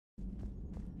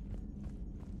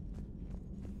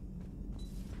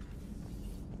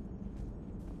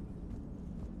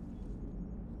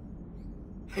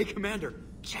Hey, Commander,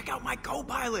 check out my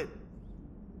co-pilot!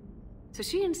 So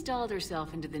she installed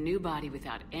herself into the new body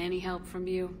without any help from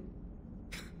you?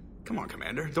 Come on,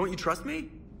 Commander, don't you trust me?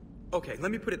 Okay,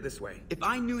 let me put it this way. If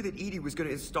I knew that Edie was gonna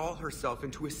install herself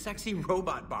into a sexy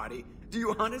robot body, do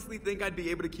you honestly think I'd be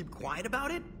able to keep quiet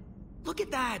about it? Look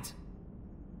at that!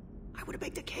 I would've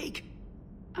baked a cake.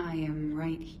 I am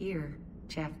right here,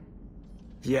 Jeff.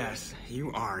 Yes, you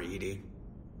are, Edie.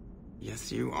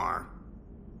 Yes, you are.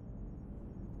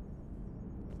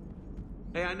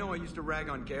 Hey, I know I used to rag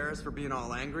on Garrus for being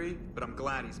all angry, but I'm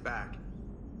glad he's back.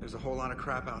 There's a whole lot of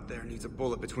crap out there needs a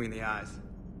bullet between the eyes.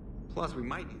 Plus, we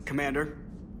might need... Commander?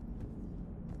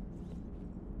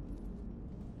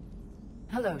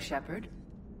 Hello, Shepard.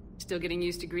 Still getting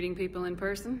used to greeting people in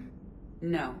person?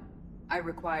 No. I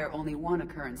require only one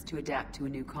occurrence to adapt to a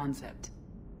new concept.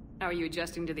 How are you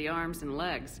adjusting to the arms and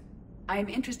legs? I am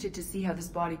interested to see how this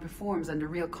body performs under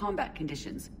real combat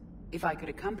conditions. If I could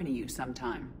accompany you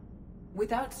sometime.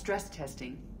 Without stress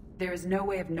testing, there is no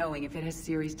way of knowing if it has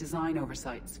serious design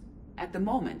oversights. At the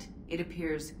moment, it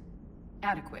appears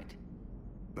adequate.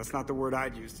 That's not the word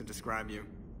I'd use to describe you.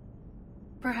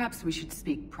 Perhaps we should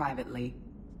speak privately.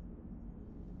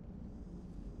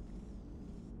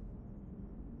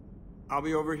 I'll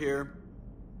be over here,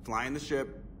 flying the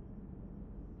ship.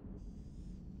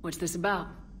 What's this about?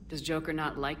 Does Joker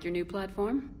not like your new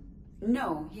platform?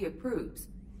 No, he approves.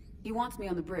 He wants me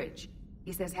on the bridge.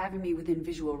 He says having me within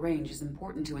visual range is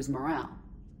important to his morale.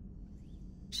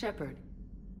 Shepard,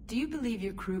 do you believe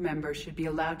your crew members should be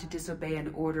allowed to disobey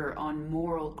an order on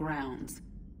moral grounds?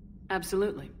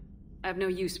 Absolutely. I have no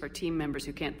use for team members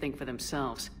who can't think for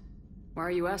themselves. Why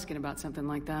are you asking about something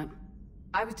like that?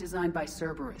 I was designed by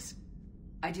Cerberus.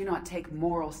 I do not take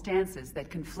moral stances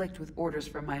that conflict with orders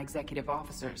from my executive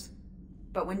officers.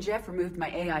 But when Jeff removed my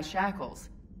AI shackles,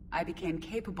 I became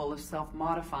capable of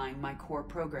self-modifying my core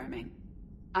programming.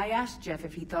 I asked Jeff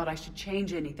if he thought I should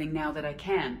change anything now that I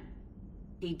can.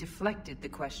 He deflected the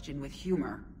question with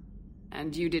humor.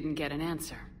 And you didn't get an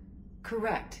answer?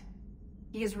 Correct.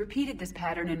 He has repeated this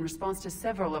pattern in response to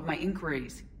several of my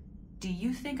inquiries. Do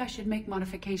you think I should make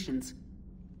modifications?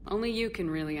 Only you can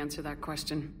really answer that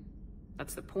question.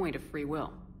 That's the point of free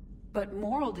will. But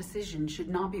moral decisions should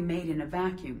not be made in a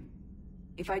vacuum.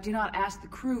 If I do not ask the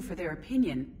crew for their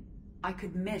opinion, I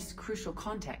could miss crucial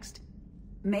context.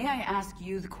 May I ask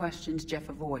you the questions Jeff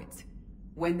avoids?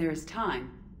 When there is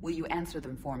time, will you answer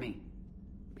them for me?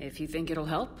 If you think it'll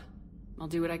help, I'll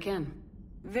do what I can.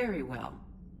 Very well.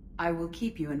 I will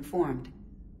keep you informed.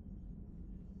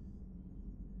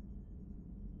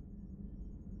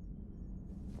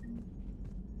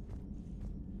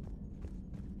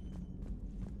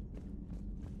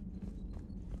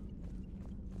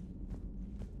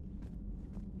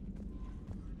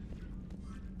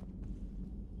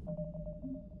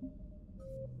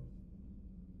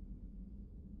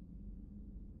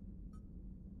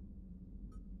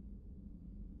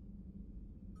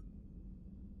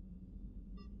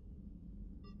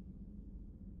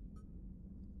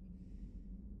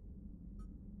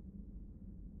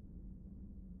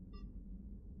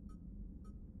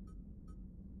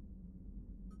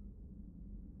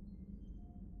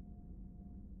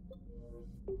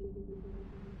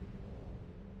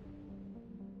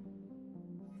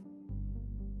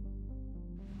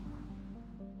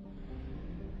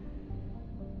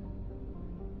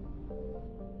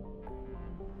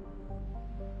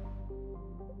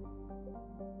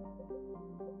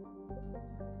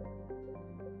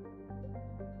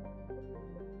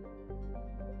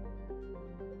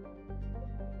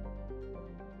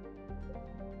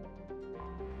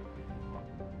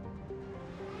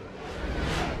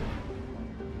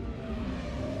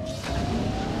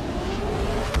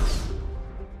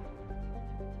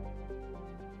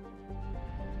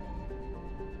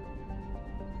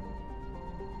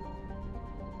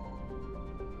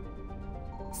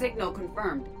 Signal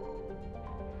confirmed.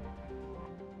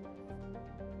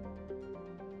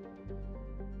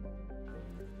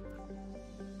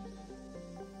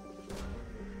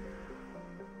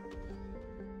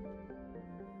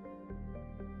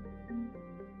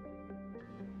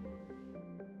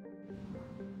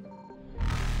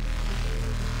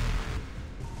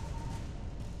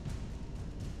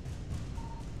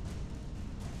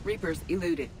 Reapers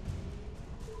eluded.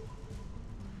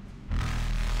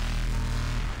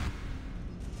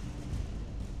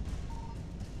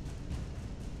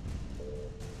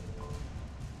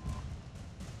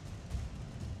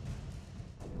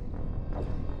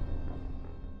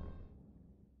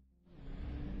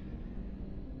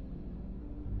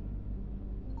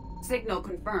 Signal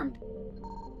confirmed.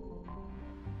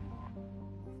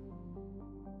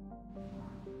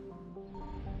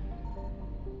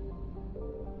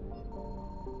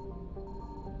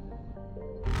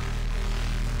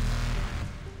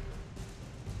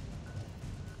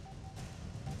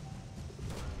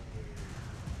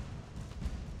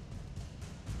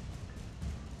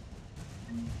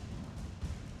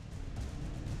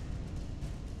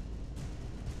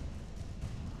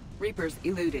 Reapers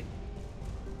eluded.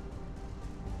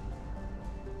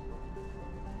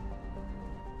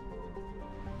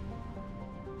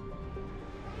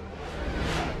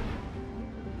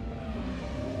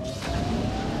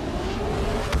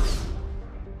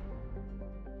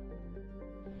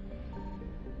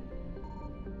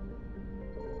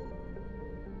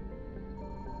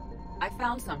 I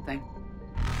found something.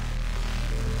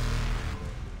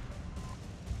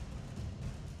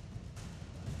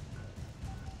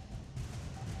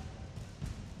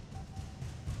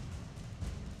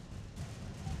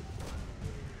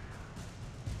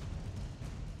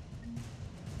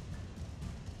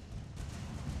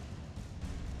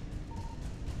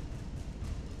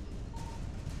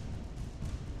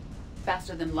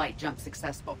 Faster than light jump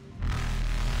successful.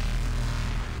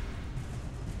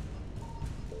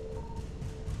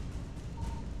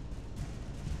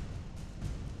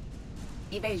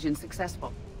 Evasion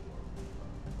successful.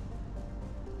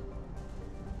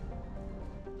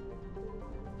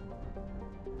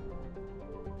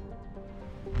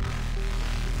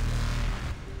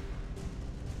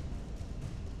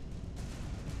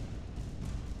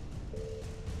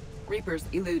 Reapers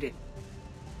eluded.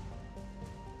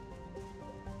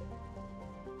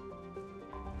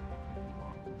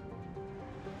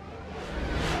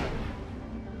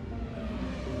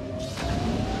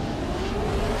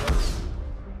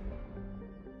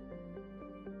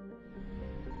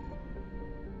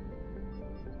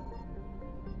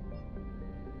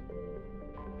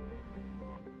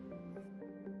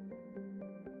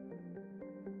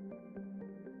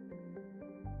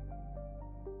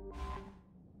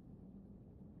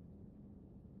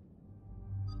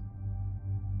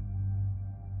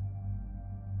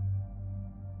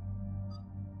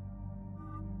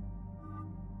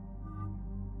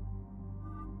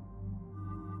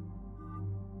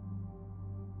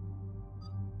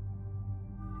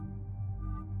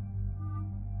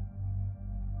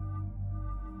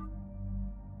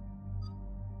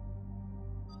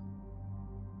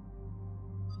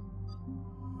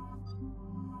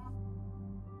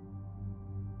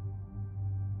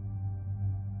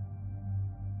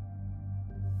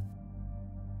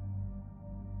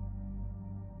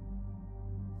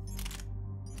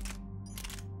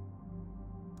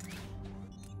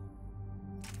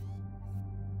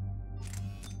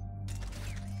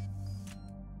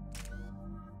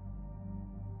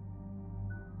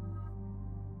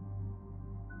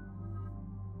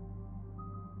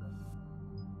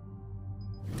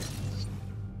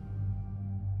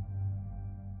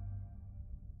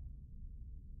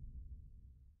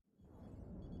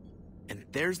 And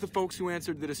there's the folks who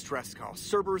answered the distress call.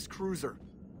 Cerberus cruiser.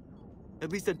 At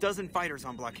least a dozen fighters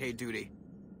on blockade duty.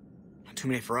 Not too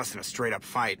many for us in a straight-up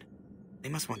fight. They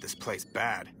must want this place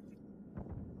bad.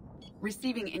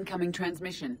 Receiving incoming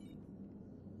transmission.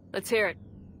 Let's hear it.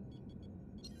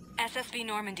 SSV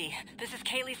Normandy, this is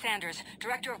Kaylee Sanders,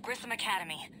 Director of Grissom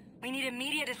Academy. We need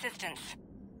immediate assistance.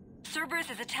 Cerberus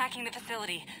is attacking the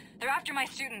facility. They're after my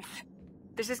students.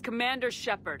 This is Commander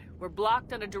Shepard. We're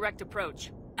blocked on a direct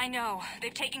approach. I know.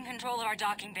 They've taken control of our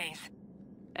docking base.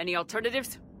 Any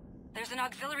alternatives? There's an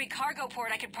auxiliary cargo port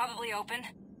I could probably open.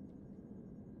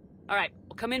 All right,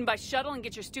 we'll come in by shuttle and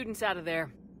get your students out of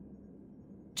there.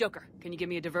 Joker, can you give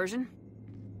me a diversion?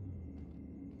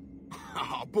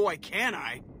 Oh boy, can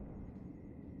I!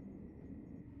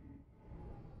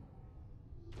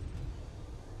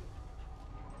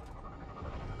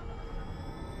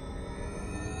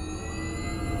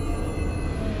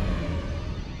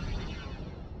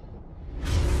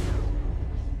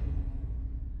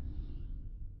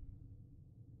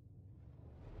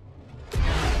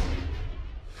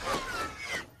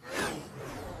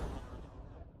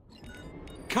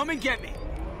 Come and get me!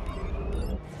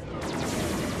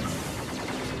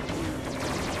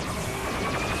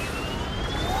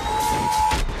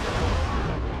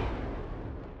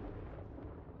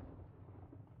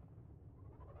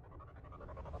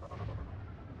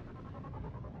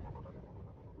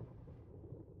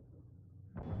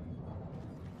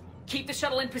 Keep the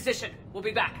shuttle in position. We'll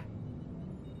be back.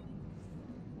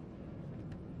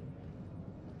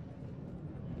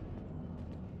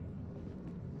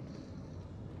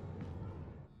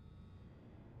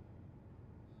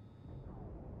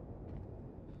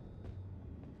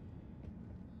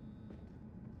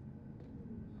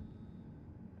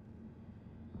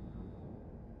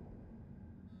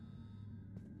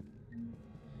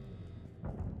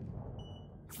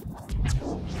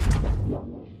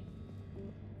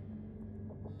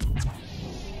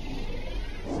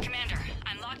 Commander,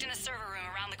 I'm locked in a server room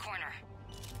around the corner.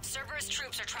 Cerberus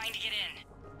troops are trying to get in.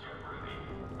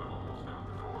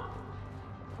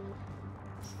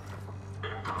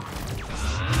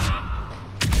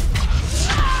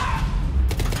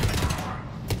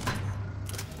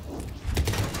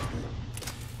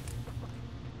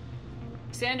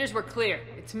 Sanders, we're clear.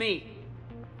 It's me.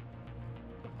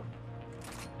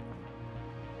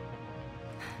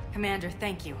 Commander,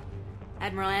 thank you.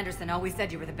 Admiral Anderson always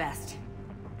said you were the best.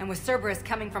 And with Cerberus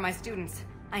coming for my students,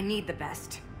 I need the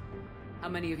best. How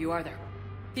many of you are there?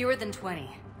 Fewer than 20.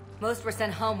 Most were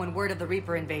sent home when word of the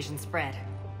Reaper invasion spread.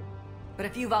 But a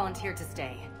few volunteered to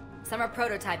stay. Some are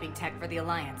prototyping tech for the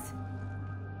Alliance.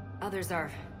 Others are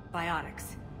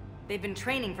biotics. They've been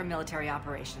training for military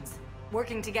operations,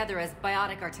 working together as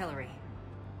biotic artillery.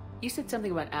 You said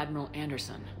something about Admiral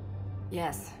Anderson.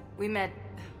 Yes, we met...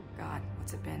 God,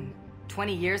 what's it been?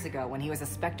 20 years ago when he was a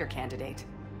Spectre candidate.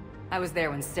 I was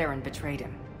there when Saren betrayed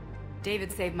him.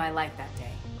 David saved my life that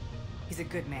day. He's a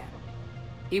good man.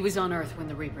 He was on Earth when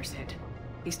the Reapers hit.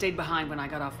 He stayed behind when I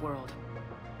got off-world.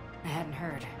 I hadn't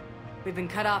heard. We've been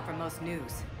cut off from most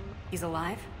news. He's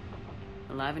alive?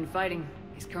 Alive and fighting.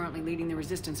 He's currently leading the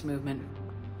resistance movement.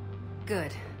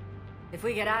 Good. If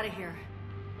we get out of here...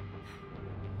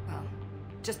 well,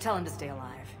 just tell him to stay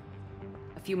alive.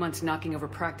 A few months knocking over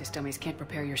practice dummies can't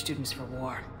prepare your students for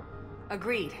war.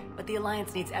 Agreed, but the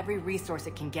Alliance needs every resource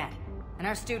it can get. And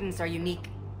our students are unique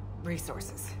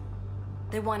resources.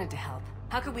 They wanted to help.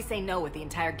 How could we say no with the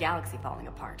entire galaxy falling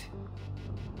apart?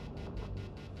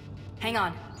 Hang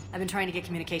on. I've been trying to get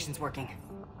communications working.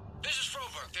 This is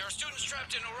Froberg. There are students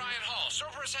trapped in Orion Hall.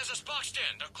 Cerberus has us boxed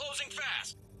in. They're closing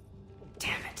fast.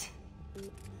 Damn it.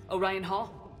 Orion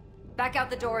Hall? Back out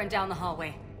the door and down the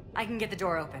hallway. I can get the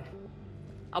door open.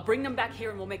 I'll bring them back here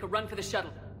and we'll make a run for the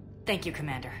shuttle. Thank you,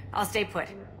 Commander. I'll stay put.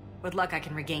 With luck, I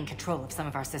can regain control of some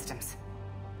of our systems.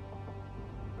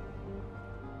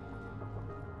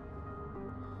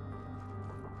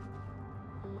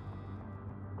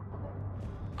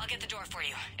 I'll get the door for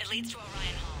you. It leads to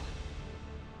Orion Hall.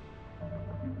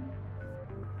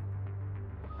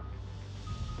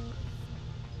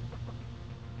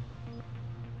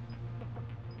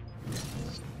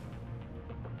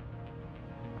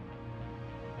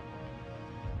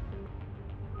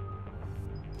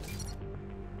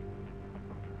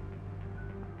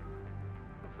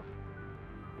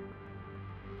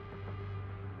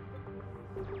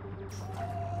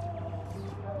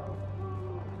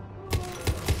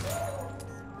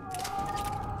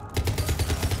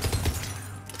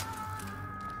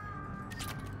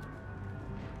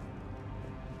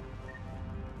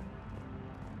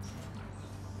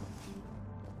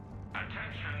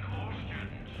 Attention all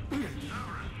students.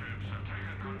 Cerberus troops have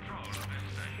taken control of this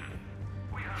station.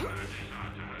 We have no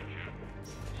desire to hurt you.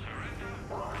 Surrender,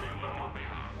 or you will not be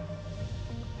harmed.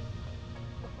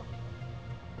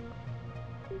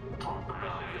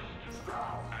 Resist,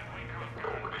 and we could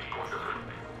Nobody's going to hurt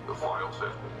me. The file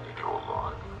says we need to go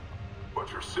alive. But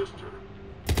your sister...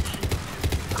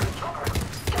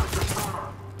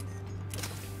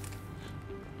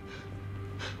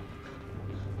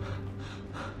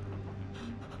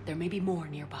 There may be more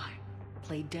nearby.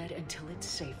 Play dead until it's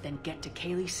safe, then get to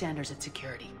Kaylee Sanders at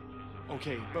security.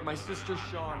 Okay, but my sister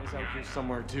Sean is out here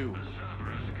somewhere too.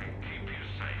 Cerberus can keep you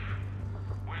safe.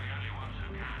 We're the only ones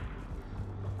who can.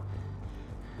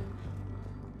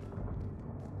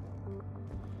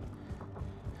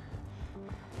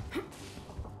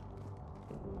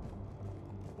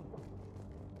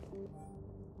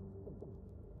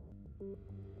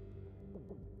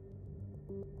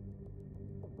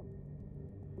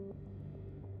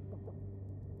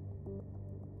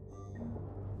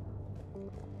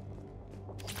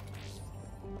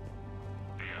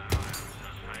 The Alliance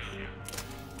has failed you.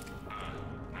 Earth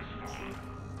has fallen.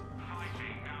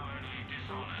 Fighting now only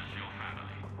dishonors your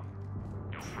family,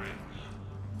 your friends.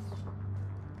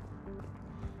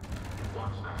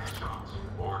 Watch the headshots.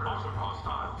 Orders of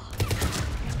hostiles.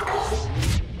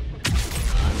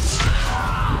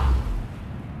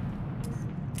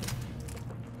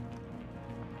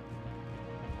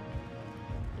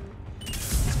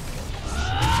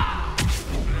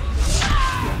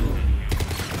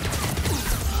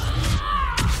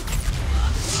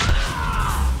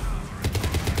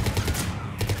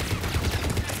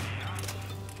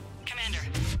 Commander,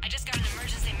 I just got an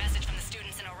emergency message from the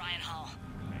students in Orion Hall.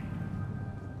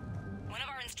 One of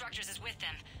our instructors is with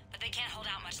them, but they can't hold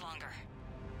out much longer.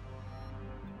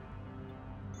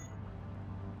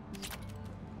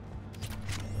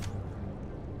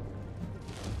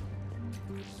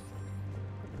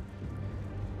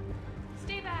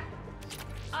 Stay back.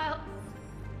 I'll...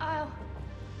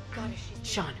 God, is she...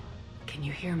 Sean, can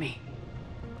you hear me?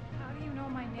 How do you know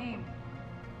my name?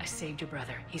 I saved your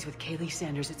brother. He's with Kaylee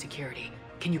Sanders at security.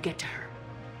 Can you get to her?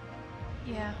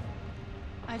 Yeah.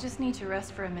 I just need to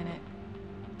rest for a minute.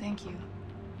 Thank you.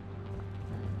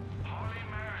 Holy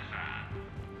Mary's Anne,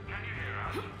 can you hear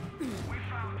us? We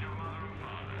found your mother and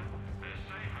father.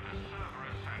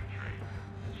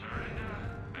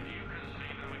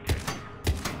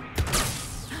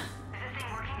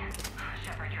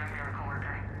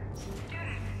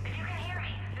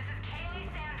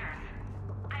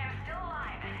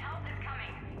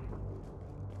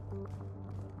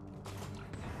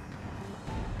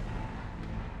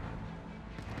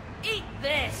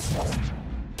 this!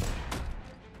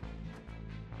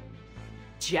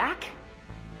 Jack?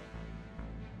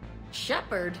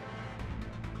 Shepard?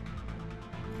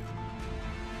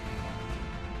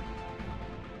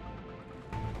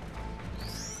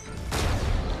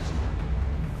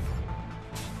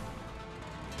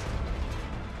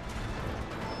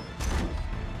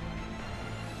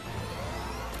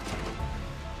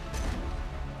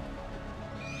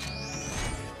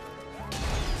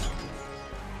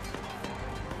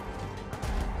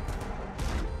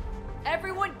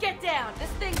 Everyone get down! This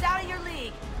thing's out of your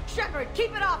league! Shepard,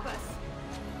 keep it off us!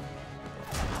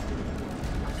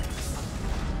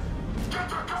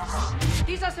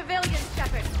 These are civilians,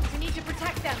 Shepard. We need to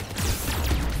protect them.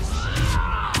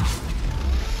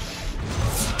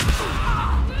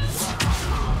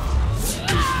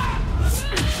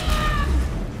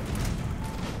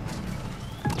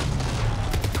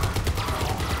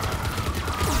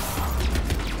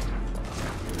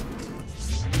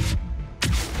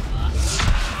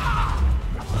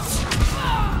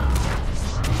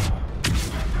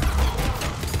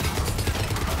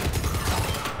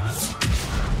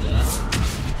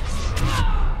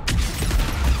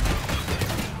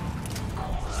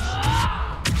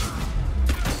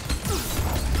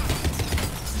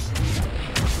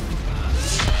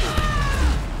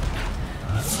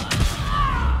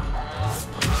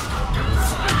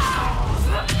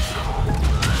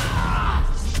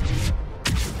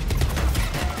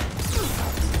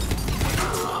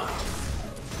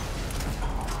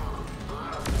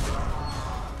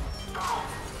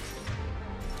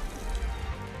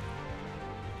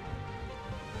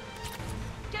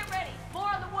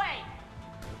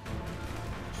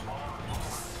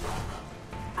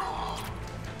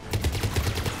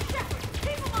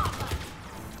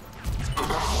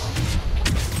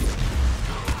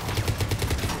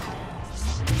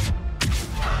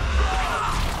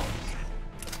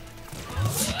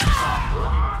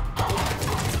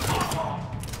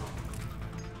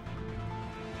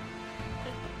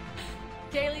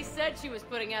 She was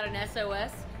putting out an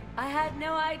SOS. I had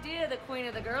no idea the Queen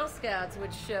of the Girl Scouts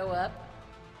would show up.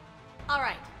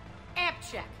 Alright, amp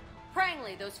check.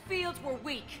 Prangley, those fields were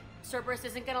weak. Cerberus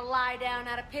isn't gonna lie down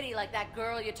out of pity like that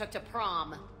girl you took to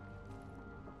prom.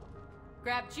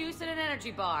 Grab juice and an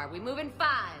energy bar. We move in 5.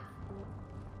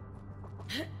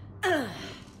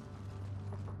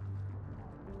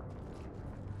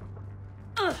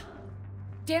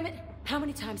 Damn it! How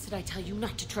many times did I tell you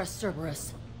not to trust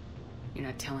Cerberus? You're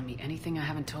not telling me anything I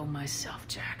haven't told myself,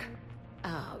 Jack.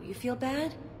 Oh, you feel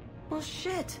bad? Well,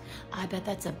 shit. I bet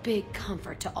that's a big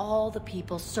comfort to all the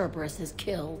people Cerberus has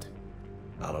killed.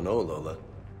 I don't know, Lola.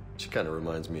 She kind of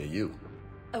reminds me of you.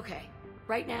 Okay,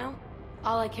 right now,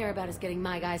 all I care about is getting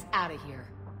my guys out of here.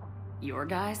 Your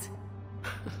guys?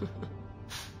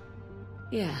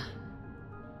 Yeah,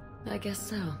 I guess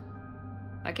so.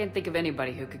 I can't think of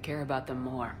anybody who could care about them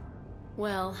more.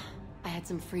 Well, I had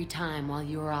some free time while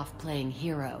you were off playing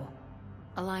hero.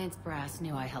 Alliance Brass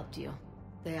knew I helped you.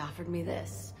 They offered me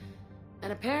this.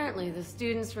 And apparently the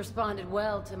students responded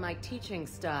well to my teaching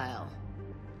style.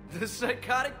 The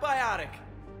psychotic biotic!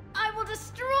 I will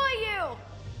destroy you!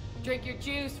 Drink your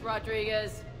juice,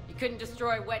 Rodriguez. You couldn't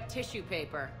destroy wet tissue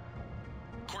paper.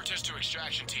 Cortez to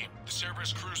extraction team. The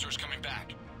Cerberus cruiser is coming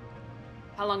back.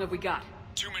 How long have we got?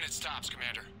 2 minutes tops,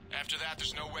 Commander. After that,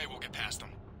 there's no way we'll get past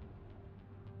them.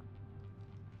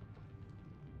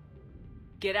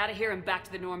 Get out of here and back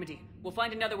to the Normandy. We'll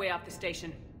find another way off the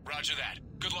station. Roger that.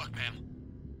 Good luck, ma'am.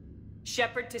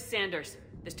 Shepard to Sanders.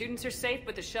 The students are safe,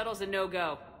 but the shuttle's a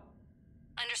no-go.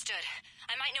 Understood.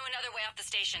 I might know another way off the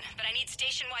station, but I need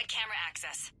station-wide camera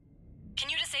access. Can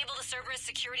you disable the Cerberus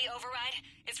security override?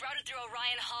 It's routed through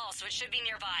Orion Hall, so it should be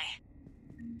nearby.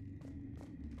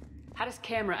 How does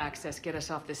camera access get us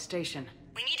off this station?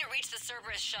 We need to reach the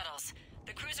Cerberus shuttles.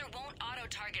 The cruiser won't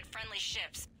auto-target friendly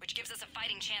ships, which gives us a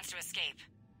fighting chance to escape.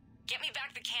 Get me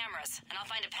back the cameras, and I'll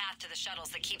find a path to the shuttles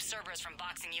that keeps Cerberus from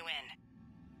boxing you in.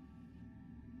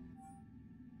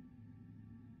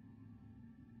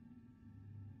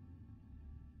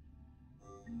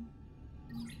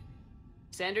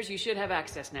 Sanders, you should have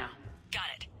access now. Got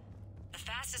it. The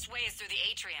fastest way is through the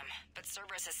atrium, but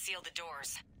Cerberus has sealed the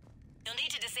doors. You'll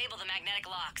need to disable the magnetic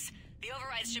locks. The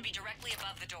overrides should be directly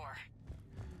above the door.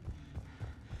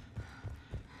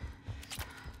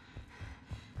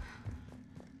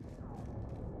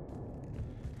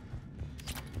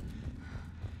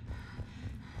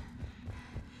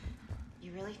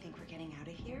 You really think we're getting out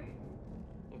of here?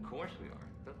 Of course we are.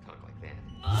 Don't talk like that.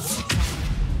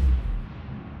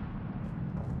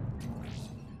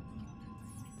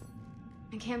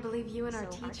 I can't believe you and our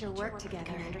teacher work together.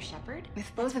 Commander Shepard? With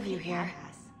both of you here.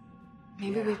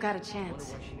 Maybe we've got a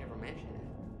chance. She never mentioned it.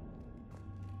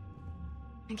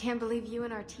 I can't believe you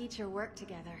and our teacher work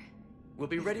together. We'll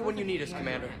be ready when you need us,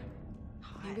 Commander.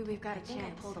 Maybe we've got a I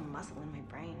chance. pulled a muscle in my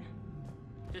brain.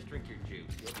 Just drink your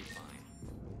juice. You'll be fine.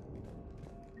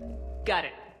 Got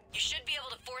it. You should be able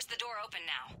to force the door open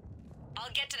now.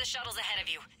 I'll get to the shuttles ahead of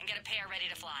you and get a pair ready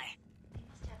to fly. They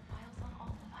must have files on all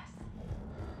of us.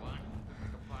 What?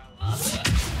 At least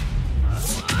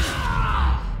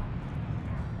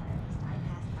I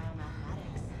passed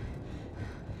biomathematics.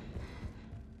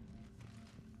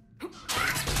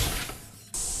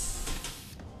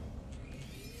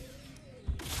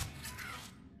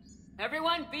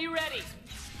 Everyone, be ready.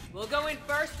 We'll go in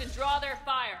first and draw their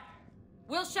fire.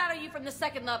 We'll shadow you from the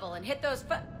second level and hit those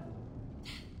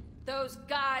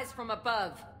guys from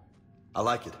above. I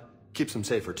like it. Keeps them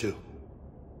safer, too.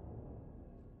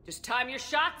 Just time your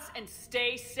shots and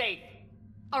stay safe.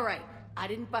 All right, I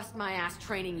didn't bust my ass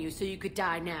training you so you could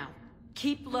die now.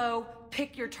 Keep low,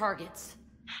 pick your targets.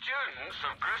 Students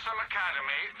of Grissom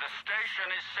Academy, the station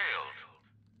is sealed.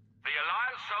 The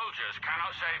Alliance soldiers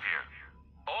cannot save you.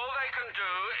 All they can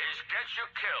do is get you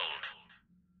killed.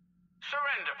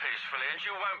 Surrender peacefully and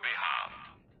you won't be harmed.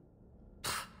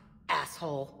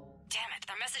 Asshole. Damn it,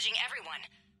 they're messaging everyone.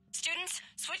 Students,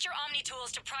 switch your Omni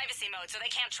tools to privacy mode so they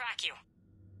can't track you.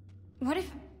 What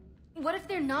if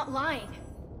they're not lying?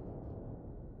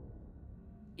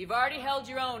 You've already held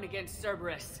your own against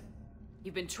Cerberus.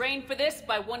 You've been trained for this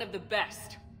by one of the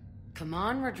best. Come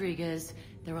on, Rodriguez.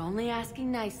 They're only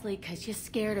asking nicely because you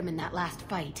scared them in that last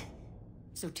fight.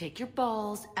 So take your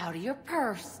balls out of your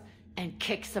purse and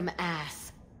kick some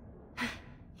ass.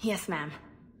 Yes, ma'am.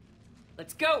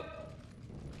 Let's go!